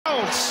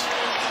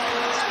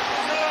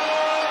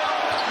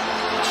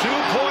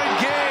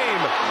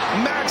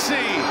360,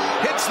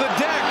 hits the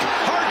deck.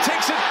 Hart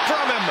takes it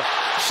from him.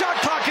 Shot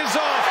clock is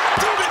off.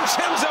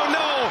 DiVincenzo,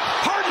 no.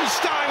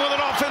 Hartenstein with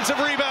an offensive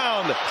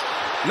rebound.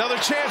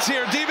 Another chance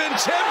here.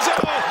 DiVincenzo,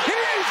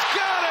 he's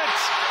got it.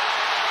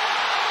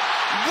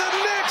 The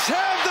Knicks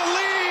have the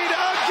lead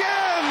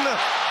again.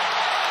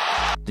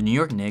 The New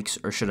York Knicks,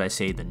 or should I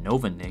say the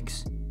Nova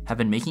Knicks, have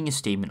been making a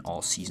statement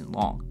all season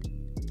long.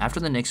 After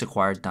the Knicks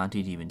acquired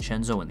Donte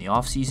DiVincenzo in the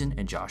offseason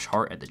and Josh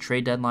Hart at the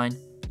trade deadline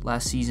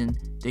last season,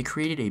 they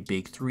created a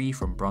big three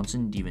from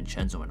Brunson,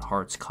 DiVincenzo, and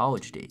Hart's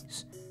college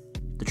days.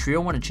 The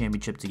trio won a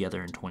championship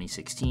together in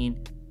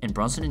 2016, and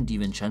Brunson and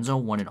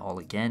DiVincenzo won it all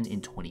again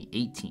in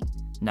 2018.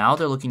 Now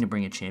they're looking to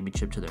bring a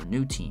championship to their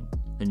new team,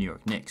 the New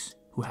York Knicks,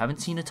 who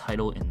haven't seen a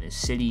title in this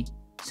city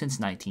since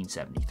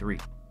 1973.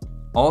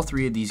 All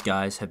three of these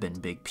guys have been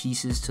big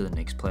pieces to the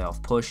Knicks'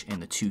 playoff push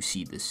and the 2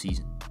 seed this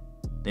season.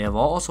 They have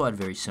also had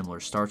very similar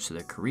starts to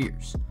their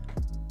careers.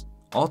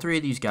 All three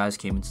of these guys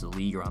came into the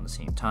league around the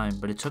same time,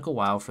 but it took a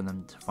while for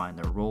them to find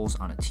their roles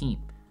on a team.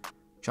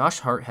 Josh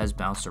Hart has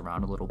bounced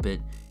around a little bit.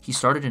 He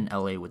started in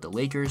LA with the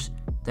Lakers,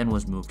 then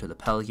was moved to the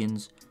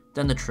Pelicans,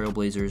 then the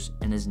Trailblazers,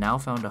 and has now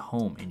found a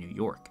home in New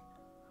York.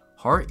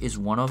 Hart is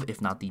one of,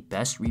 if not the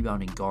best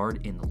rebounding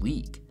guard in the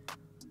league.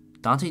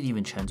 Donte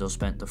DiVincenzo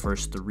spent the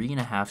first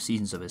 3.5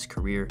 seasons of his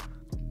career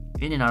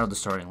in and out of the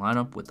starting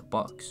lineup with the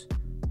Bucks,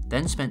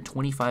 then spent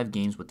 25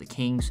 games with the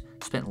Kings,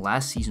 spent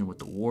last season with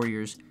the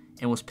Warriors,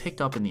 and was picked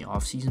up in the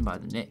offseason by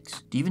the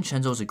Knicks.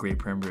 DiVincenzo is a great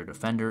perimeter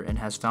defender and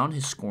has found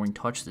his scoring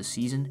touch this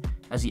season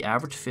as he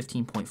averaged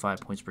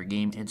 15.5 points per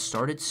game and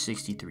started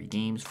 63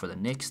 games for the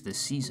Knicks this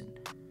season.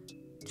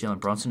 Jalen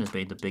Brunson has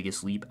made the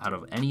biggest leap out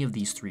of any of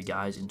these three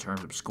guys in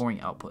terms of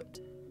scoring output.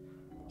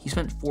 He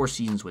spent 4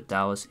 seasons with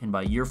Dallas, and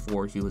by year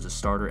 4 he was a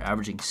starter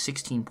averaging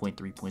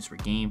 16.3 points per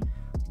game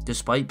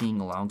despite being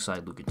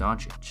alongside Luka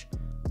Doncic.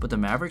 But the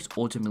Mavericks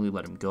ultimately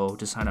let him go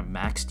to sign a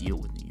max deal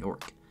with New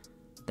York.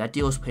 That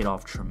deal has paid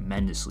off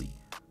tremendously,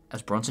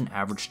 as Brunson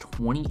averaged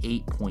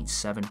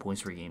 28.7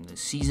 points per game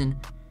this season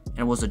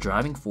and was the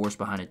driving force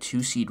behind a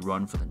 2-seed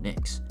run for the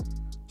Knicks.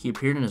 He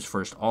appeared in his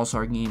first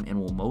All-Star game and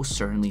will most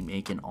certainly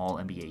make an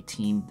All-NBA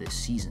team this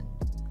season.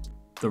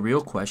 The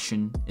real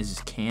question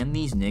is, can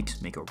these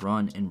Knicks make a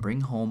run and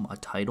bring home a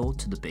title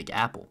to the Big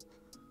Apple?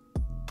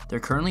 They're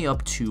currently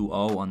up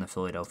 2-0 on the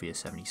Philadelphia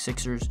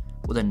 76ers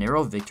with a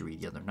narrow victory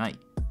the other night,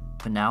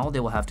 but now they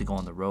will have to go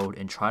on the road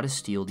and try to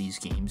steal these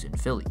games in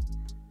Philly.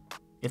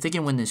 If they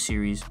can win this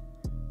series,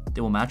 they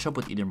will match up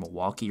with either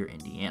Milwaukee or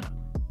Indiana,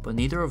 but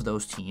neither of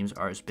those teams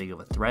are as big of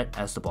a threat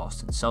as the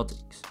Boston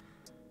Celtics.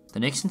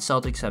 The Knicks and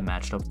Celtics have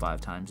matched up 5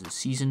 times this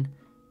season,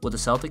 with the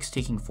Celtics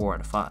taking 4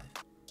 out of 5,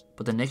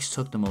 but the Knicks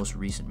took the most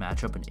recent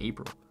matchup in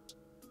April.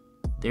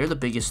 They are the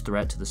biggest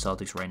threat to the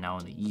Celtics right now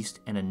in the East,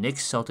 and a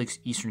Knicks-Celtics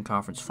Eastern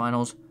Conference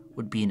Finals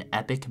would be an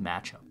epic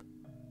matchup.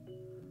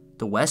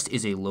 The West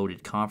is a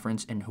loaded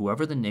conference, and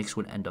whoever the Knicks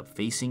would end up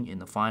facing in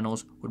the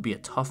finals would be a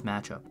tough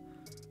matchup,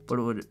 but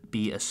it would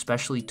be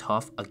especially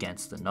tough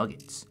against the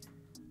Nuggets.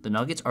 The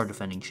Nuggets are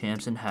defending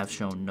champs and have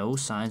shown no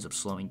signs of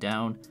slowing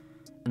down,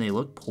 and they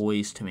look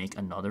poised to make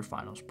another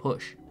finals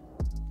push.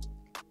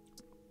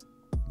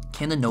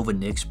 Can the Nova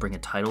Knicks bring a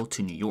title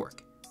to New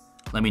York?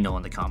 Let me know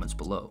in the comments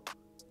below.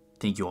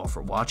 Thank you all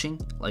for watching.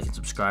 Like and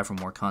subscribe for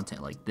more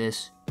content like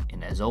this,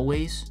 and as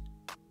always,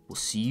 we'll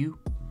see you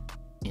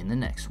in the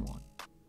next one.